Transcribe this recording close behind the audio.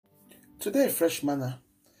Today, fresh manna,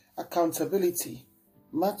 accountability,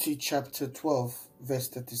 Matthew chapter 12, verse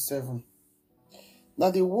 37.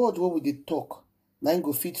 Now the word where we did talk, na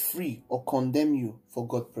go fit free or condemn you for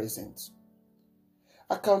God present.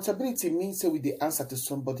 Accountability means say we dey answer to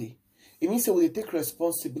somebody. It means say we dey take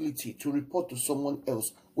responsibility to report to someone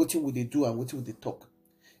else wetin we dey do and wetin we dey talk.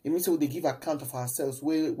 It means say we dey give account of ourselves,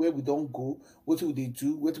 where we don't go, wetin we dey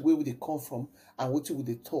do, where we dey come from, and wetin we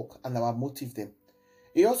dey talk, and our motive them.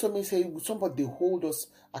 It also means say somebody dey hold us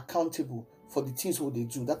accountable for the things we dey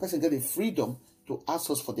do. That person get the freedom to ask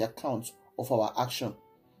us for the account of our action.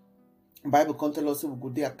 Bible can tell us we go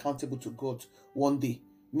dey accountable to God one day.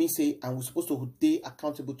 Me say, and we're supposed to dey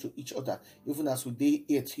accountable to each other, even as we dey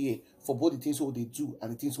here for both the things we dey do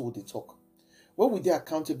and the things we dey talk. When we dey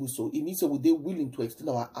accountable, so it means that we dey willing to extend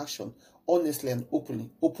our action honestly and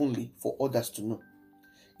openly for others to know.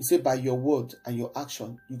 He said, by your word and your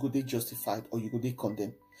action, you go dey justified or you go dey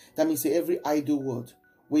condemned. That means say every idle word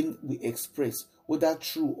when we express, whether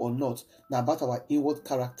true or not, now about our inward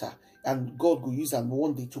character, and God will use them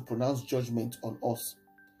one day to pronounce judgment on us.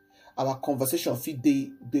 Our conversation fit dey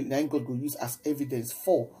God will use as evidence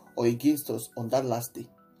for or against us on that last day.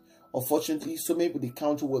 Unfortunately, so many people dey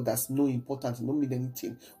count word that's no important, no mean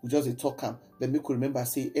anything. We just dey talk am. But make we remember,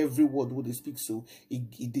 say every word we dey speak, so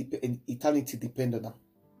eternity depend on them.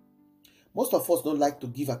 Most of us don't like to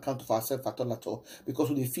give account of ourselves at all because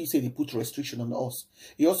we feel say they put restriction on us.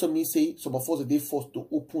 It also means say some of us are forced to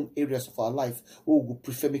open areas of our life where we would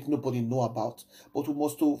prefer make nobody know about. But we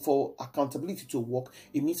must for accountability to work,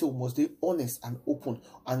 it means that we must be honest and open,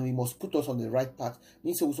 and we must put us on the right path. It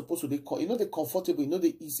means that we're supposed to be, they're comfortable,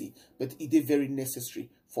 they're easy, but it is very necessary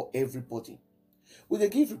for everybody. We dey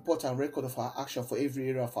give report and record of our action for every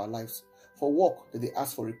area of our lives. For work, they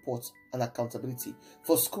ask for reports and accountability.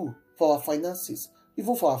 For school, for our finances,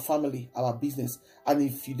 even for our family, our business, and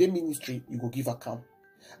if you do ministry, you go give account.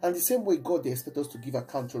 And the same way God they expect us to give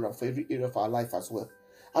account to for every area of our life as well.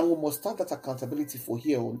 And we must start that accountability for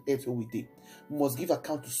here on earth where we do. We must give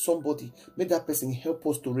account to somebody. Make that person help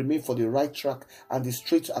us to remain for the right track and the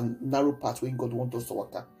straight and narrow path where God wants us to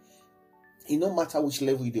walk. It no matter which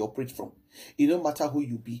level you operate from. It no matter who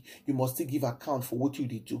you be. You must still give account for what you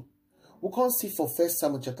did do. We can't see for 1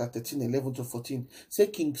 Samuel chapter 13, 11 to 14. Say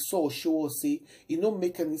King Saul show us, say, it don't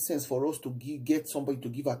make any sense for us to get somebody to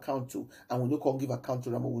give account to, and we don't come give account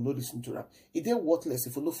to them, or we don't listen to them. It ain't worthless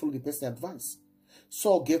if we don't follow the person's advice.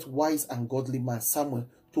 Saul get wise and godly man Samuel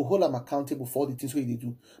to hold him accountable for all the things he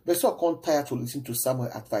do. But Saul can't tire to listen to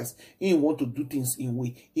Samuel's advice. He want to do things in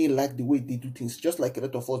way. He like the way they do things, just like a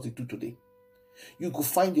lot of us they do today. You could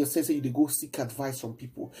find yourself say you go seek advice from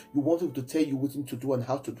people. You want them to tell you what to do and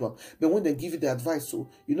how to do them. But when they give you the advice, so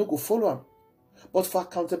you go follow them. But for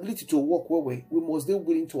accountability to work well, we must be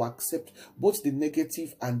willing to accept both the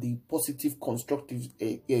negative and the positive constructive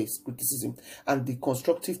criticism and the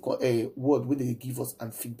constructive word when they give us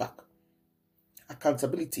and feedback.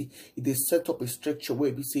 Accountability is they set up a structure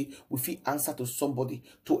where we say we feel answer to somebody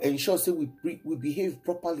to ensure say we behave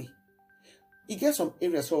properly. It gets some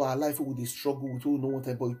areas of our life where they struggle with, who don't want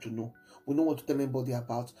anybody to know. We don't want to tell anybody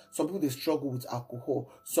about. Some people they struggle with alcohol,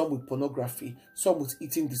 some with pornography, some with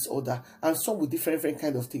eating disorder, and some with different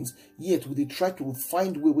kind of things. Yet we they try to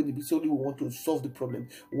find way when they say only we want to solve the problem.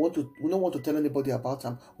 We don't want to tell anybody about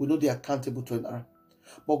them. We know they're accountable to another.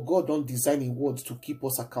 But God don't design in words to keep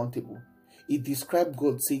us accountable. It describes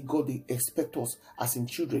God, say God they expect us as in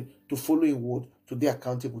children to follow a word to be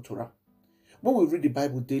accountable to her. When we read the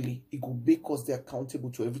Bible daily, it will make us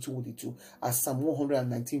accountable to everything we do, as Psalm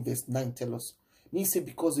 119 verse 9 tells us. Means say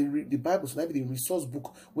because the Bible is maybe the resource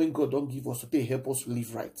book when God don't give us to help us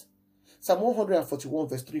live right. Psalm 141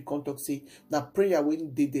 verse 3 context say, now prayer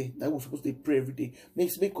when they day, now we're supposed to pray every day,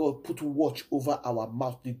 make God put watch over our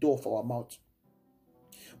mouth, the door of our mouth.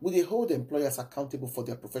 Will they hold employers accountable for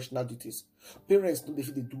their professional duties? Parents know they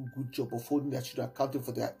feel they do a good job of holding their children accountable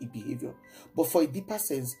for their behavior. But for a deeper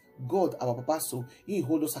sense, God, our Papa, so He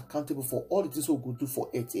hold us accountable for all the things we go do for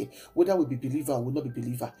earth. Whether we be believer or we not be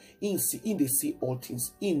believer, He they see all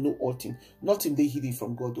things. He know all things. Nothing they hidden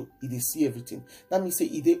from God. Though. He they see everything. That means say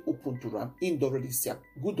He they open to them. He already see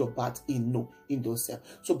good or bad. He know. He don't see.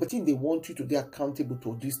 So, but they want you to be accountable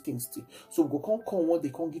to these things. Too. So we can't come one. They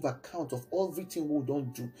can't give account of everything we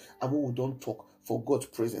don't do and what we don't talk for God's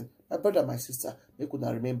presence. My brother, my sister, make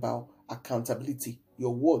una remember accountability.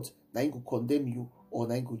 Your words, na go condemn you or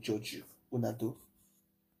na go judge you. Una do.